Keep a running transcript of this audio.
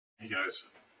guys,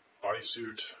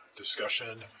 bodysuit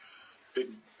discussion, big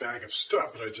bag of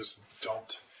stuff that I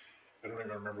don't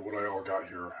even remember what I all got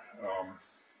here.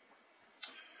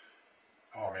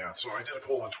 Oh man, so I did a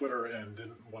poll on Twitter and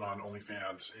then went on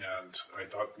OnlyFans, and I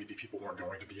thought maybe people weren't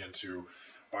going to be into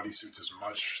bodysuits as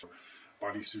much,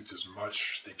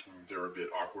 thinking they're a bit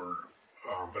awkward.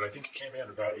 But I think it came in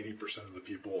about 80% of the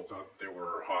people thought they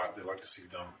were hot, they like to see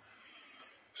them.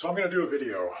 So I'm going to do a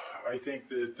video. I think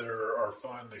that they are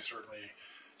fun. They certainly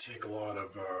take a lot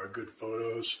of good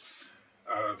photos.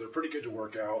 They're pretty good to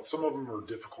work out. Some of them are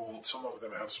difficult. Some of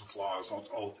them have some flaws.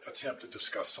 I'll attempt to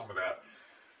discuss some of that.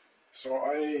 So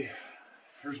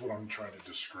here's what I'm trying to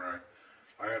describe.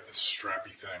 I have this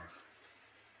strappy thing,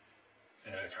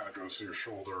 and it kind of goes to your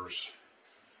shoulders,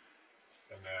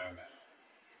 and then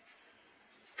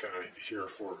kind of here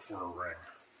for a ring.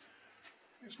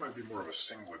 This might be more of a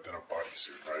singlet than a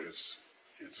bodysuit, right?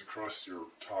 It's across your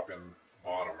top and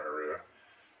bottom area,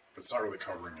 but it's not really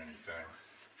covering anything.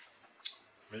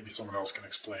 Maybe someone else can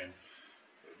explain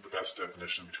the best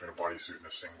definition between a bodysuit and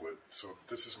a singlet. So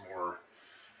this is more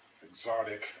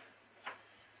exotic.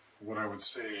 What I would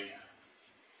say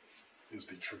is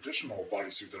the traditional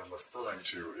bodysuit that I'm referring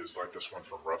to is like this one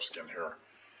from Rough Skin here.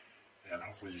 And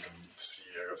hopefully you can see,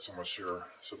 I got so much here.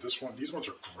 So these ones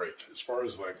are great. As far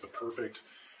as like the perfect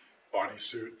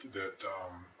bodysuit that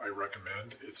I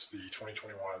recommend, it's the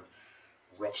 2021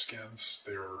 Rough Skins.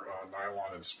 They're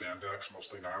nylon and spandex,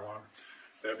 mostly nylon.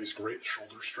 They have these great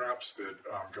shoulder straps that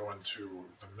go into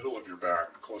the middle of your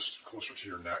back, closer to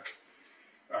your neck.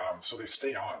 So they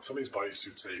stay on. Some of these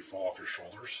bodysuits, they fall off your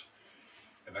shoulders,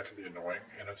 and that can be annoying.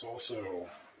 And it's also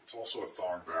a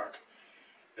thong back.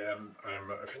 And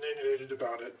I'm opinionated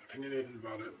about it,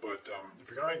 but if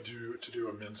you're going to do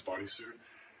a men's bodysuit,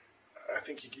 I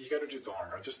think you got to do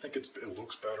thong. I just think it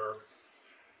looks better.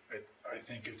 I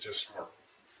think it just more,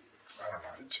 I don't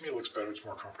know, to me it looks better, it's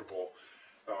more comfortable.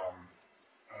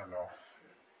 I don't know,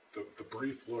 the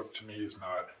brief look to me is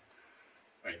not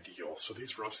ideal. So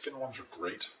these rough skin ones are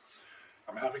great.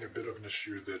 I'm having a bit of an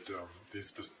issue that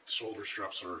the shoulder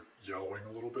straps are yellowing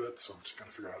a little bit, so I'm just going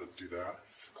to figure out how to do that,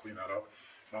 clean that up.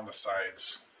 And on the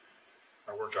sides,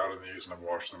 I work out in these and I've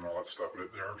washed them and all that stuff,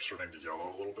 but they're starting to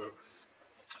yellow a little bit,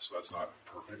 so that's not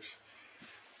perfect.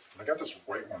 And I got this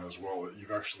white one as well that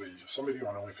some of you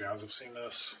on OnlyFans have seen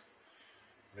this.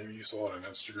 Maybe you saw it on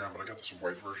Instagram, but I got this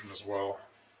white version as well.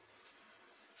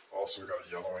 Also got a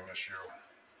yellowing issue.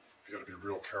 You got to be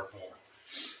real careful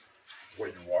what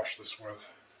you wash this with.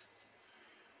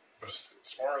 But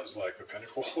as far as like the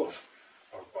pinnacle of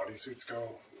bodysuits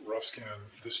go, Rough Skin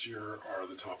this year are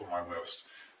the top of my list.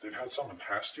 They've had some in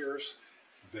past years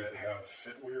that have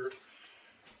fit weird.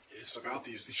 It's about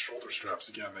these shoulder straps.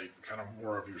 Again, they kind of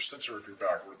more of your center of your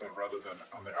back rather than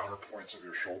on the outer points of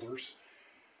your shoulders.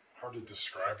 Hard to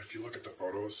describe. If you look at the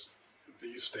photos,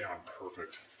 these stay on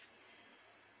perfect.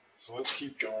 So let's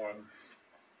keep going.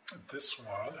 This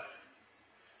one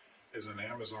is an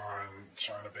Amazon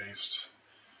China-based,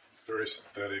 very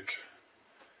synthetic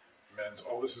men's,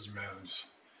 all this is men's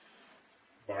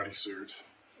bodysuit,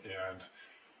 and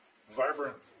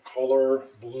vibrant color,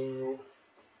 blue,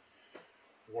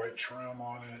 white trim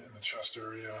on it in the chest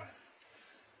area,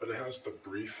 but it has the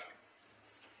brief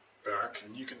back,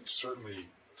 and you can certainly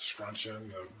scrunch in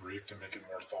the brief to make it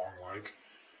more thong-like,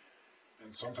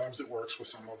 and sometimes it works with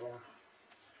some of them,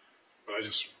 but I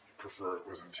just prefer it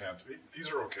was intent.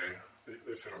 These are okay,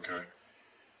 they fit okay.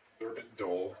 They're a bit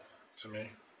dull to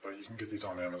me, but you can get these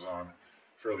on Amazon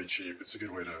fairly cheap. It's a good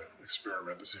way to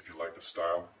experiment to see if you like the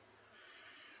style.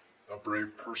 A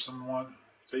Brave Person one.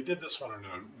 If they did this one in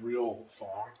a real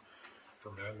thong for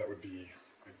men, that would be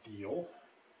ideal.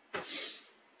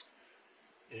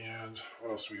 And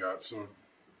what else we got? So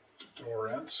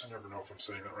Dorance, I never know if I'm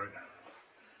saying that right.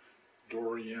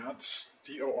 Dorance,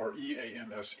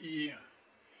 D-O-R-E-A-N-S-E.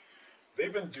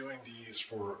 They've been doing these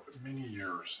for many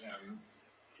years, and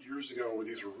years ago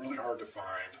these were really hard to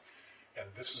find, and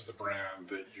this is the brand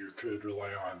that you could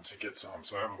rely on to get some.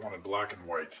 So I have one in black and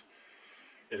white,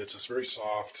 and it's just very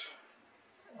soft,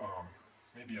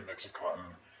 maybe a mix of cotton.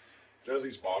 It has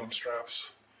these bottom straps,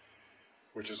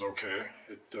 which is okay.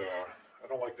 I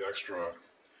don't like the extra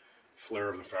flare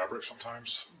of the fabric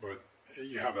sometimes, but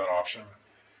you have that option.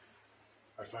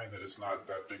 I find that it's not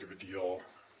that big of a deal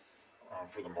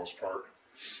for the most part.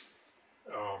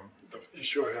 The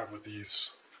issue I have with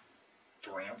these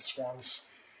Dorance ones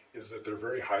is that they're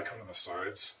very high cut on the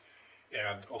sides,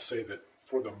 and I'll say that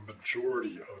for the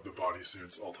majority of the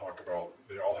bodysuits I'll talk about,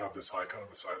 they all have this high cut on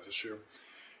the sides issue,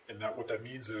 and that what that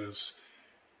means is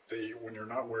when you're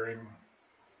not wearing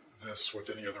this with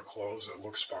any other clothes, it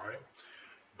looks fine,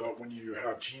 but when you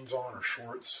have jeans on or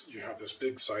shorts, you have this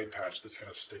big side patch that's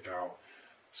going to stick out.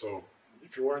 So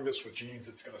if you're wearing this with jeans,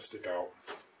 it's going to stick out.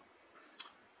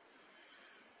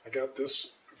 I got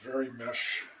this very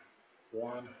mesh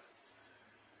one.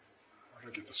 Where did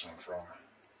I get this one from?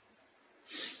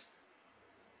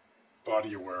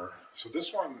 Body Aware. So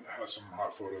this one has some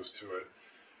hot photos to it.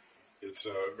 It's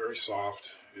very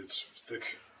soft. It's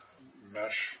thick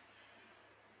mesh,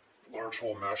 large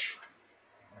hole mesh.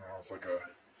 I don't know, it's like a,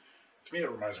 to me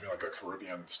it reminds me like a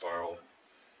Caribbean style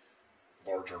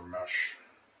larger mesh.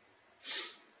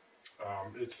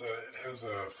 It has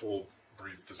a full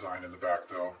brief design in the back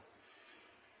though.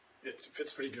 It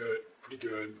fits pretty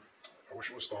good, I wish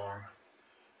it was thong.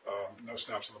 No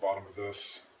snaps on the bottom of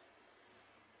this.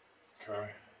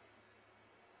 Okay.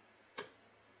 What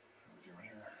are we doing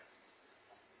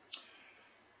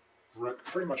here?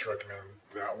 Pretty much recommend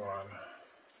that one.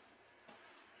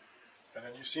 And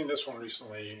then you've seen this one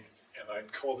recently, and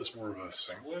I'd call this more of a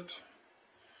singlet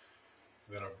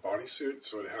than a bodysuit.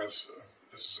 So it has,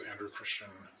 this is Andrew Christian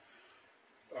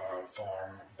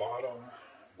thong bottom,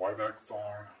 Y-back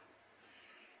thong,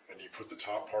 and you put the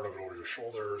top part of it over your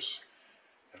shoulders,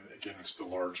 and again it's the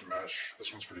large mesh.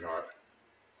 This one's pretty hot.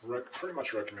 Pretty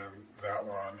much recommend that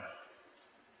one.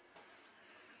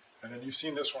 And then you've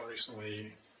seen this one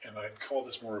recently, and I'd call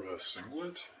this more of a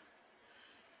singlet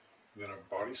than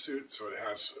a bodysuit. So it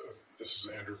has, this is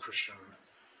Andrew Christian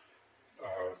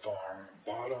thong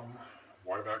bottom,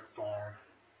 Y-back thong,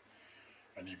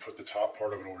 and you put the top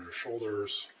part of it over your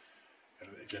shoulders, and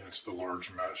again it's the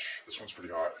large mesh. This one's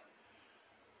pretty hot.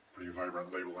 Pretty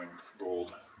vibrant labeling,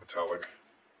 gold, metallic.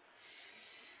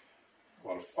 A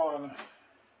lot of fun.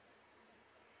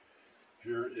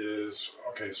 Here is,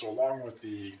 okay, so along with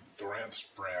the Durant's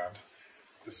brand,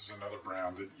 this is another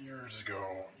brand that years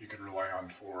ago you could rely on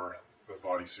for the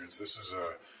bodysuits. This is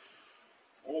a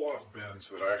Olaf Benz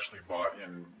that I actually bought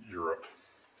in Europe.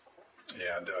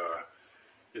 And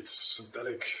it's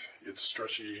synthetic, it's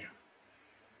stretchy,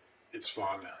 it's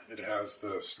fun. It has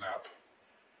the snap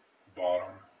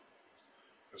bottom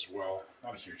as well.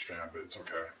 Not a huge fan, but it's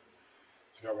okay.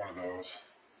 So I got one of those.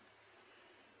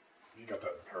 You got that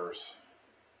in Paris.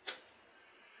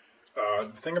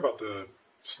 The thing about the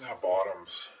snap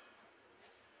bottoms,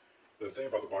 the thing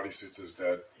about the bodysuits is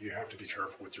that you have to be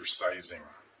careful with your sizing.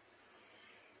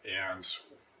 And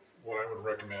what I would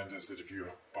recommend is that if you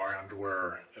buy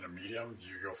underwear in a medium,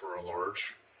 you go for a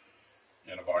large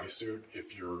in a bodysuit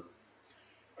if your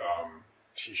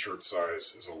t-shirt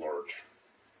size is a large.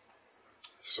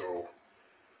 So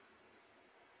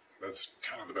that's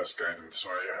kind of the best guidance. So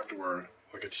I have to wear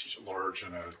like a large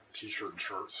in a t-shirt and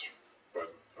shirts,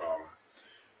 but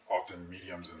often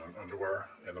mediums in an underwear.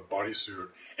 And the bodysuit,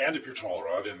 and if you're taller,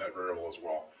 I'd in that variable as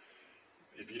well.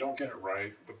 If you don't get it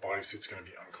right, the bodysuit's going to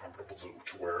be uncomfortable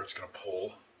to wear. It's going to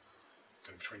pull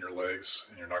in between your legs,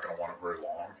 and you're not going to want it very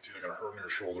long. It's either going to hurt on your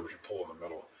shoulders or pull in the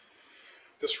middle.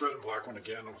 This red and black one,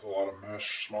 again, with a lot of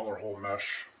mesh, smaller hole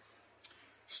mesh,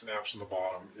 snaps in the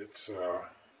bottom. It's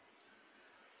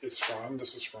fun.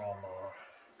 This is from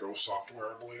Go Software,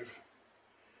 I believe.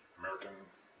 American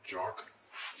Jock.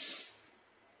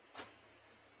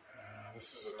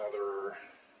 This is another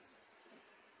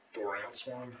Durant's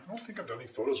one. I don't think I've done any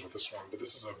photos with this one, but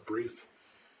this is a brief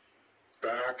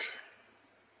back,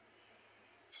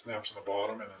 snaps on the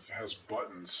bottom, and it has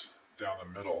buttons down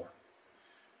the middle.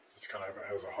 It's kind of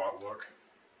has a hot look.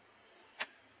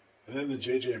 And then the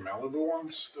JJ Malibu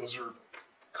ones, those are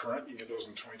current. You can get those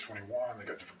in 2021. They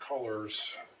got different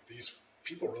colors. These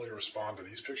people really respond to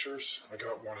these pictures. I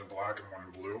got one in black and one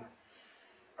in blue.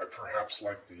 I perhaps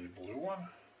like the blue one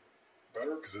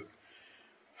better because the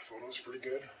photo's pretty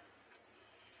good.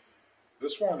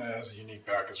 This one has a unique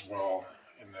back as well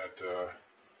in that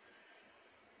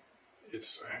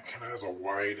it kind of has a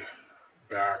wide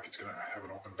back. It's going to have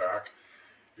an open back.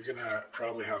 You're going to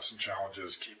probably have some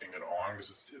challenges keeping it on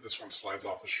because this one slides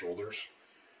off the shoulders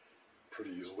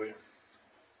pretty easily.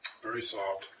 Very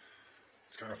soft.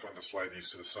 It's kind of fun to slide these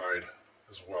to the side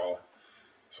as well.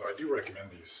 So I do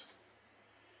recommend these.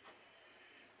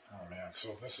 Oh man,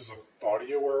 so this is a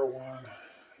body aware one.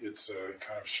 It's a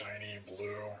kind of shiny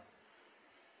blue,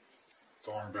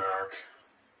 thong back,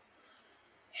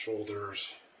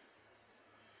 shoulders.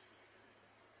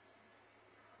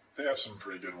 They have some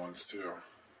pretty good ones too.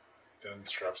 Thin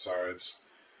strap sides.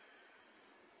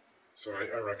 So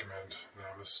I recommend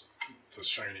them. This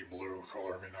shiny blue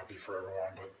color may not be for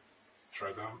everyone, but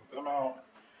try them out.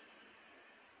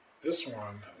 This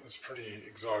one is a pretty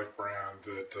exotic brand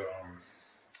that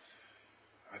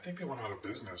I think they went out of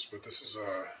business, but this is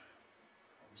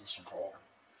what's this one called?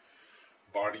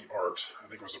 Body Art. I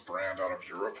think it was a brand out of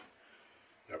Europe.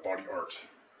 Yeah, Body Art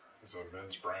is a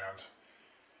men's brand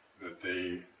that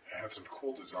they had some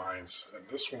cool designs. And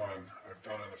this one I've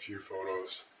done in a few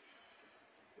photos.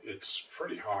 It's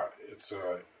pretty hot. It's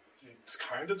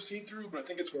kind of see-through, but I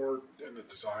think it's more in the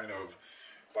design of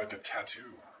like a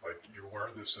tattoo. Like you wear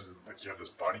this and like you have this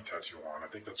body tattoo on. I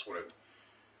think that's what it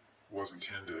was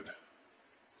intended.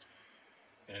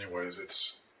 Anyways,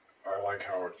 I like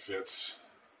how it fits.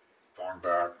 Thong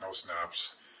back, no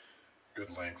snaps,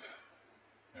 good length.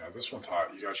 Yeah, this one's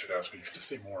hot. You guys should ask me to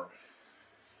see more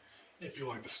if you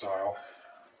like the style.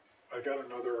 I got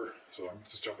another, so I'm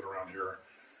just jumping around here.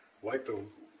 Like the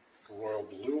royal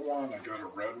blue one, I got a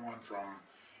red one from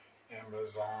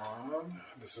Amazon.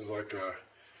 This is like a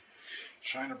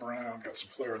China brown, got some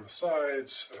flare on the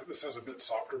sides. This has a bit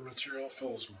softer material,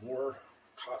 feels more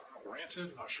cotton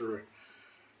oriented. Not sure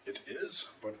it is,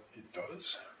 but it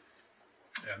does.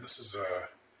 And this is I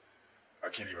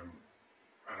don't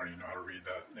even know how to read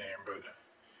that name, but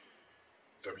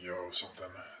WO something.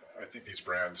 I think these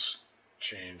brands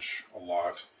change a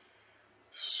lot.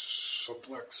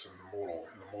 Suplex and modal,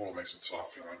 and the modal makes it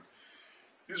soft feeling.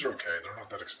 These are okay, they're not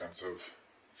that expensive.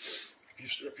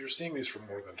 If you're seeing these for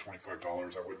more than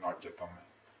 $25, I would not get them.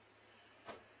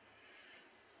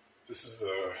 This is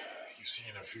you've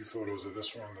seen a few photos of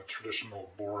this one, the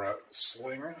traditional Borat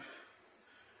sling.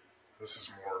 This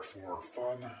is more for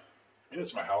fun. I mean,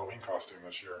 it's my Halloween costume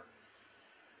this year.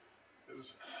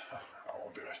 I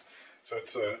won't do it. So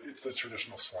it's the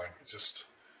traditional sling. It's just,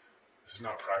 this is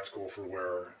not practical for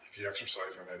where if you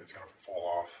exercise in it, it's going to fall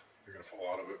off. You're going to fall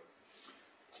out of it.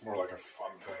 It's more like a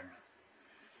fun thing.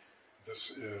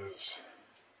 This is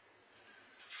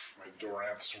my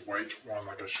Durant's white one,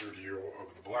 like I showed you,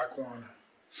 of the black one.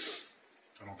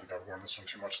 I don't think I've worn this one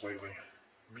too much lately.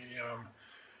 Medium,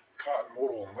 cotton,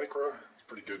 modal, and Lycra. It's a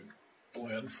pretty good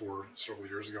blend for several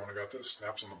years ago when I got this.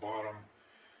 Snaps on the bottom,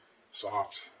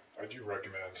 soft. I do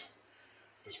recommend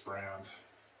this brand.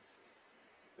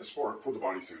 It's for the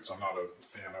bodysuits. I'm not a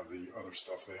fan of the other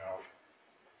stuff they have.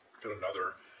 Got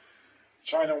another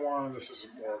China one. This is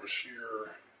more of a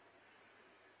sheer.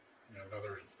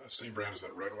 Another same brand as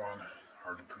that red one.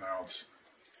 Hard to pronounce.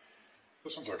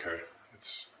 This one's okay.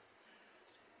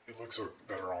 It looks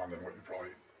better on than what you're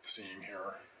probably seeing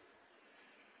here.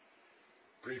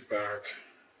 Brief back.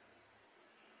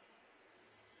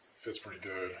 Fits pretty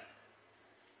good.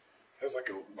 Has like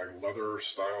a leather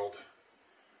styled.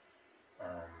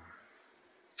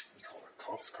 You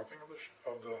call it cuffing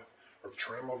of the or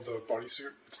trim of the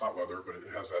bodysuit. It's not leather, but it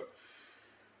has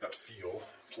that feel,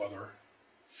 pleather.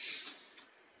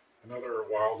 Another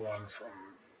wild one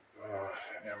from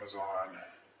Amazon.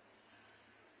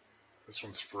 This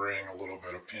one's fraying a little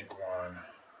bit, a pink one.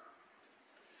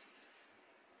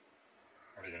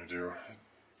 What are you going to do?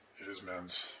 It is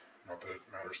men's. Not that it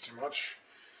matters too much.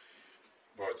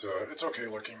 But it's okay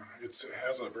looking. It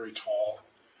has a very tall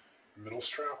middle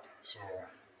strap. So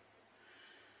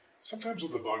sometimes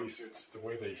with the bodysuits, the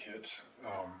way they hit,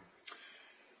 I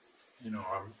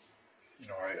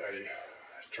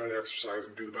try to exercise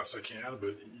and do the best I can,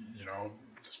 but,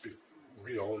 just be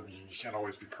real. I mean, you can't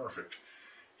always be perfect.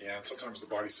 And sometimes the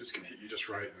bodysuits can hit you just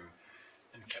right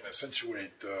and can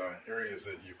accentuate areas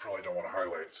that you probably don't want to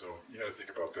highlight. So you got to think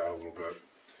about that a little bit.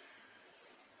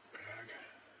 Bag.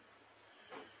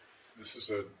 This is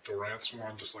a Durant's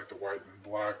one, just like the white and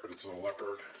black, but it's a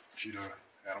leopard, cheetah,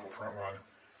 animal print one.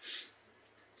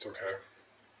 It's okay.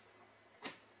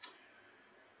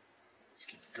 Let's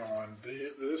keep going.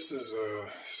 This is a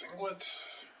singlet.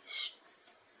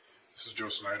 This is Joe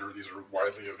Snyder. These are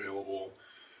widely available.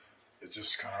 It's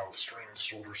just kind of stringed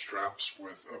shoulder straps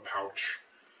with a pouch.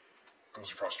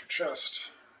 Goes across your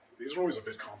chest. These are always a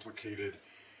bit complicated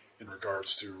in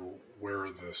regards to where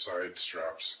the side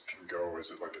straps can go. Is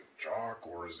it like a jock,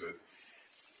 or is it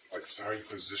like how you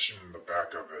position the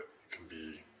back of it can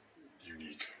be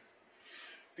unique.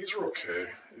 These are okay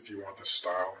if you want this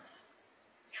style.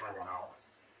 Try one out.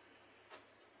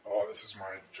 Oh, this is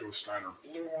my Joe Snyder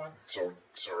blue one. So,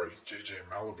 sorry, JJ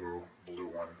Malibu blue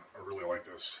one. I really like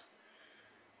this.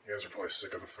 You guys are probably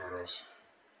sick of the photos.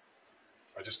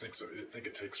 I just think so. I think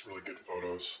it takes really good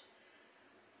photos.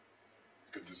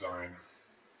 Good design.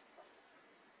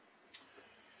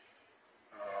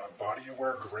 Body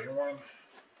Aware gray one.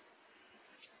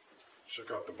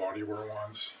 Check out the Body Aware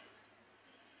ones.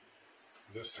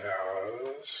 This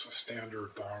has a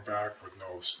standard thong back with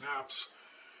no snaps,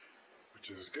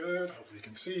 which is good. Hopefully you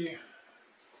can see.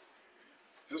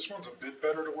 This one's a bit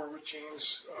better to wear with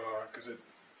jeans because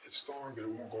it's thong, but it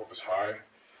won't go up as high.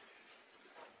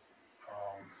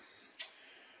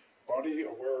 Body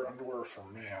Aware underwear for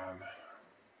man.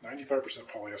 95%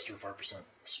 polyester, 5%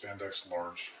 spandex,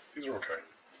 large. These are okay.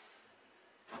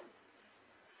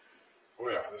 Oh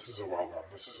yeah, this is a wild one.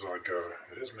 This is like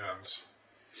it is men's.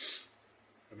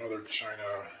 Another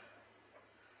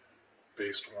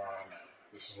China-based one.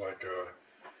 This is like a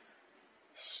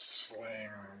sling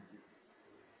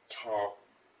top.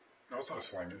 No, it's not a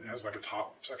sling. It has like a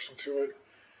top section to it.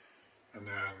 And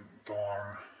then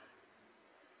thong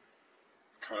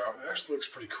cut out. It actually looks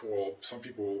pretty cool. Some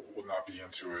people will not be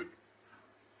into it.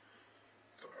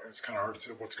 It's kind of hard to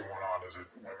say what's going on. Is it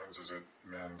women's? Is it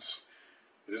men's?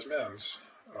 It is men's.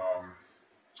 I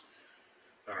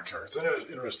don't care. It's an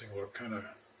interesting look. Kind of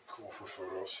cool for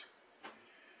photos.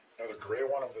 Another gray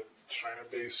one of the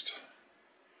China-based.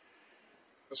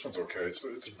 This one's okay. It's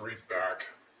a brief back.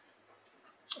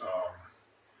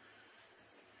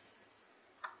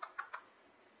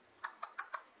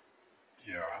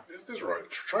 Yeah, this is right.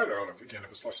 Try it out if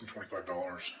it's less than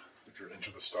 $25. If you're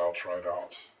into the style, try it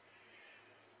out.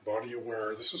 Body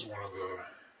aware. This is one of the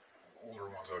older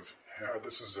ones I've had.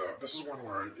 This is one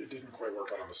where it didn't quite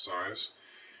work out on the size.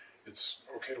 It's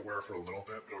okay to wear for a little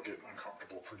bit, but it'll get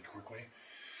uncomfortable pretty quickly.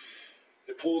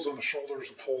 It pulls on the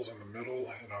shoulders, it pulls in the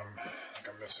middle, and I'm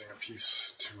missing a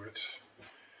piece to it.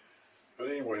 But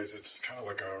anyways, it's kind of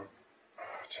like a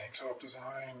tank top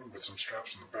design with some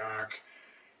straps in the back.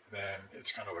 Then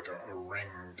it's kind of like a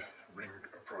ringed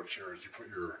approach here. As you put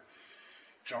your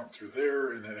junk through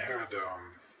there, and it had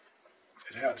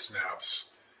snaps.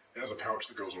 It has a pouch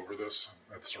that goes over this.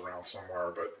 That's around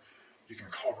somewhere, but you can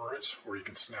cover it or you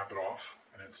can snap it off,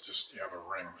 and it's just, you have a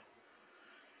ring.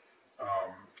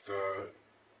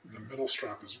 The middle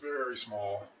strap is very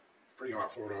small, pretty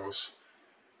hot photos,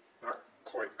 not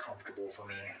quite comfortable for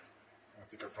me. I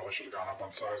think I probably should have gone up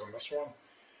on size on this one.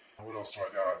 What else do I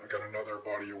got? I got another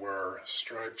body aware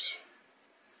striped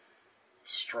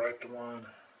one,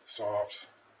 soft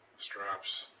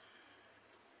straps,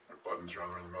 or buttons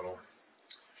rather in the middle.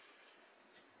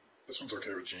 This one's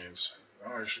okay with jeans.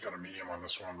 I actually got a medium on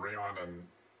this one, rayon and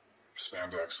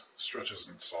spandex. Stretch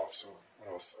isn't soft, so what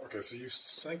else? Okay, so you've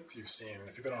seen,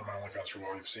 if you've been on my OnlyFans for a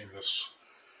while, you've seen this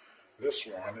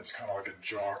one. It's kind of like a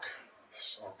jock.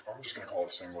 So I'm just going to call it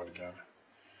a singlet again.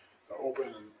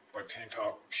 Open, like tank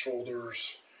top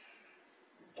shoulders,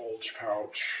 bulge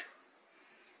pouch,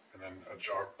 and then a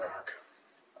jock back.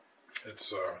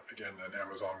 It's, again, an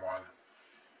Amazon one.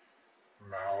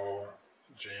 Mao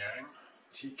Jiang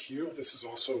TQ. This is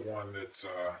also one that,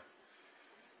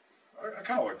 I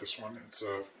kind of like this one. It's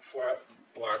a flat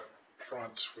black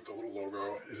front with a little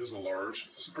logo. It is a large.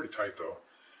 This is pretty tight though.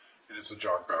 And it's a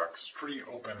jock back. It's pretty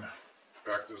open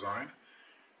back design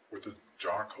with the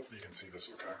jock. Hopefully you can see this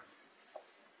okay.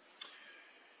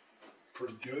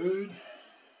 Pretty good.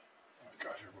 What I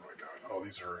got here, what do I got? Oh,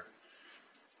 these are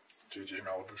JJ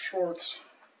Malibu shorts.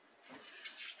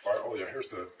 Oh yeah, here's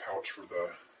the pouch for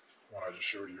the one I just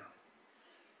showed you.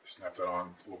 Snap that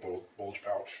on, little bulge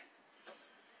pouch.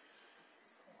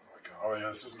 Oh yeah,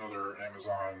 this is another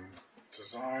Amazon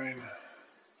design.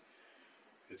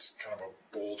 It's kind of a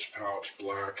bulge pouch,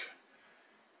 black,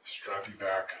 strappy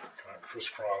back, kind of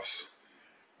crisscross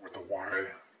with the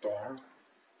Y thong.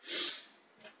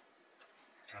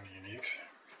 Kind of unique,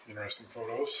 interesting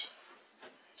photos.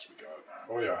 What's we got?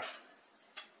 Oh yeah,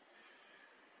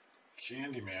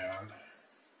 Candyman,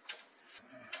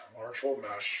 large hole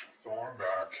mesh, thong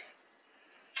back.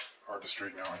 Hard to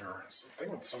straighten out here. So the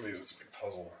thing with some of these, it's a big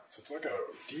puzzle. So it's like a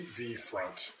deep V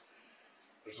front.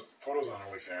 There's photos on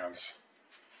OnlyFans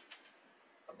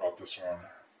about this one.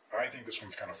 I think this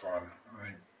one's kind of fun. I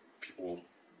think people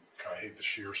kind of hate the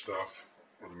sheer stuff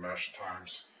or the mesh at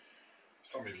times.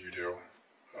 Some of you do.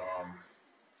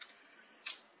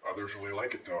 Others really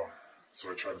like it though. So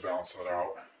I try to balance that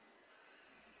out.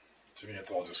 To me,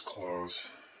 it's all just clothes.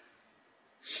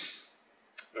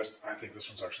 I think this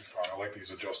one's actually fun. I like these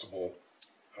adjustable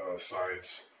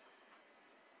sides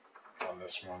on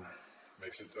this one.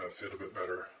 Makes it fit a bit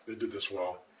better. They did this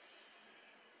well.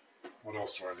 What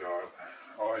else do I got?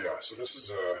 Oh yeah, so this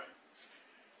is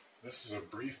a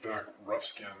brief back rough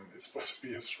skin. It's supposed to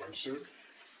be a swimsuit.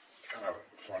 It's kind of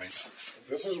funny.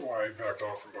 This is why I backed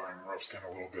off from buying rough skin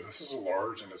a little bit. This is a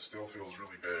large and it still feels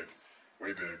really big,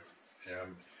 way big.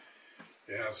 And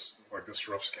it has like this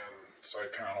rough skin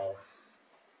side panel.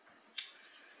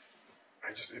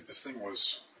 If this thing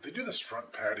was, they do this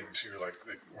front padding too, like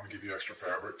they want to give you extra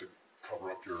fabric to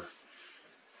cover up your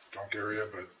junk area,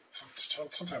 but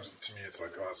sometimes to me it's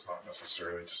like, oh, that's not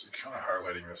necessarily, just kind of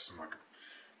highlighting this in like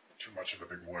too much of a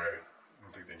big way. I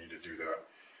don't think they need to do that.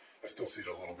 I still see it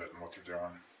a little bit in what they're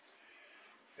doing.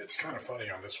 It's kind of funny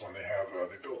on this one, they have,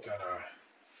 they built in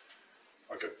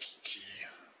like a key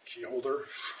key holder.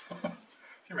 Can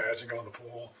you imagine going to the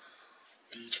pool,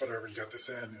 beach, whatever, you got this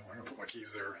in, I'm going to put my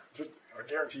keys there. I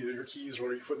guarantee that your keys,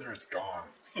 whatever you put in there, it's gone.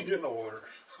 You get in the water.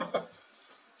 I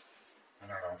don't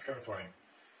know, it's kind of funny.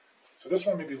 So this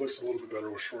one maybe looks a little bit better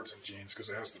with shorts and jeans because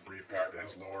it has the brief back, it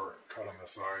has lower cut on the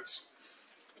sides.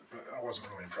 But I wasn't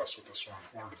really impressed with this one.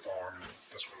 I wanted a thong, and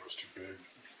this one was too big.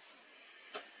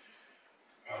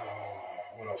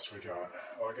 What else do we got?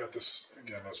 Oh, I got this,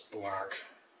 again, this black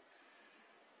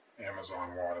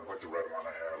Amazon one. It's like the red one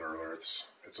I had earlier. It's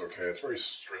okay. It's very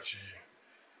stretchy.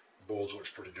 Bulge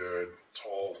looks pretty good.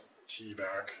 Tall T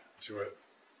back to it.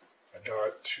 I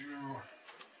got two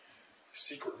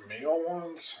Secret Mail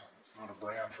ones. It's not a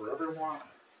brand for everyone,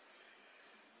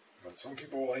 but some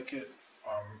people like it.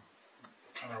 I'm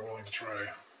kind of willing to try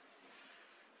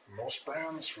most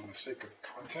brands for the sake of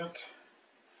content.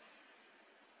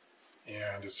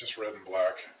 And it's just red and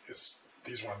black.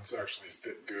 These ones actually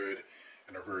fit good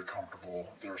and are very comfortable.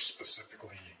 There's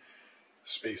specifically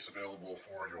space available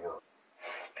for your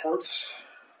parts.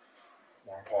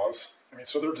 Long pause. I mean,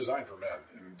 so they're designed for men,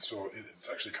 and so it's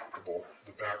actually comfortable.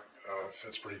 The back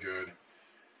fits pretty good.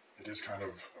 It is kind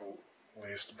of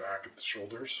laced back at the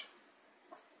shoulders.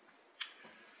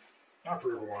 Not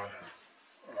for everyone.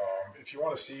 If you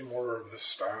want to see more of this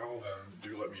style, then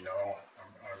do let me know.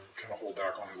 I'm kind of hold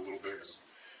back on it a little bit because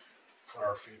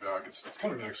prior feedback, it's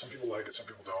kind of mixed. Some people like it, some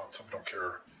people don't. Some don't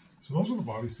care. So those are the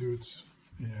bodysuits,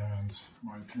 and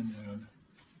my opinion.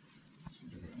 Let's see,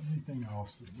 anything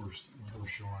else that we're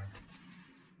showing?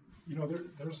 You know,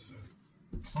 there's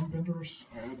some vendors.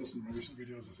 I had this in my recent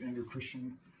videos. This Andrew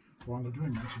Christian one. They're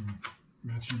doing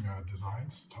matching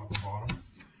designs, top and bottom.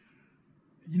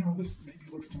 You know, this maybe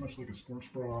looks too much like a sports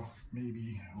bra.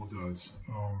 Maybe it does.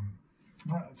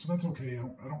 So that's okay.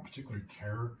 I don't particularly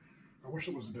care. I wish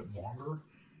it was a bit longer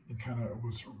and kind of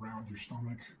was around your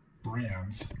stomach.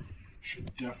 Brands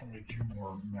should definitely do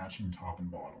more matching top and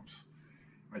bottoms.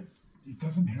 It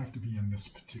doesn't have to be in this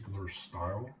particular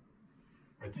style.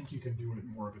 I think you can do it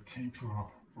more of a tank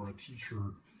top or a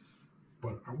t-shirt,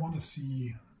 but I want to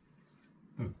see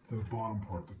the bottom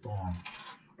part, the thong.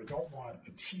 I don't want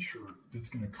a t-shirt that's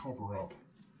going to cover up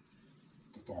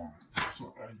the thong.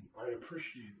 So I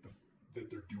appreciate that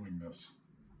they're doing this,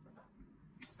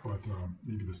 but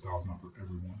maybe the style's not for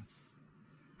everyone.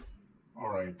 All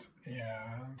right,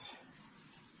 and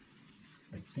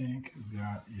I think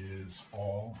that is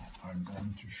all I'm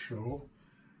going to show.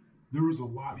 There is a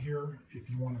lot here. If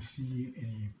you want to see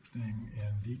anything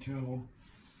in detail,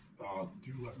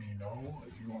 do let me know.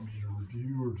 If you want me to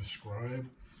review or describe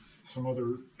some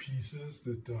other pieces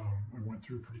that I went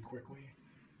through pretty quickly,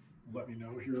 let me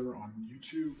know here on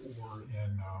YouTube or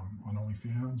on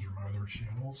OnlyFans or my other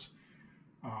channels.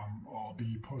 I'll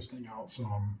be posting out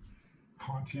some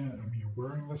content of me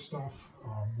wearing this stuff,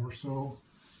 more so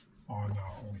on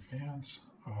OnlyFans.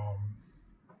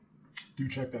 Do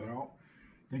check that out.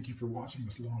 Thank you for watching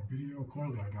this long video.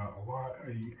 Clearly I got a lot.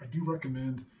 I do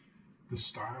recommend the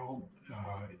style.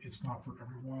 It's not for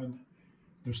everyone.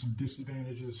 There's some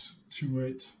disadvantages to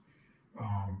it,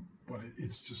 but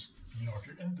it's just, you know, if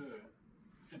you're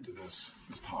into this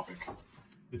topic,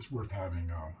 it's worth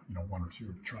having one or two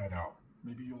to try it out.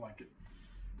 Maybe you'll like it.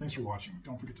 Thanks for watching.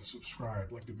 Don't forget to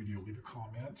subscribe, like the video, leave a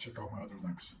comment, check out my other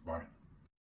links. Bye.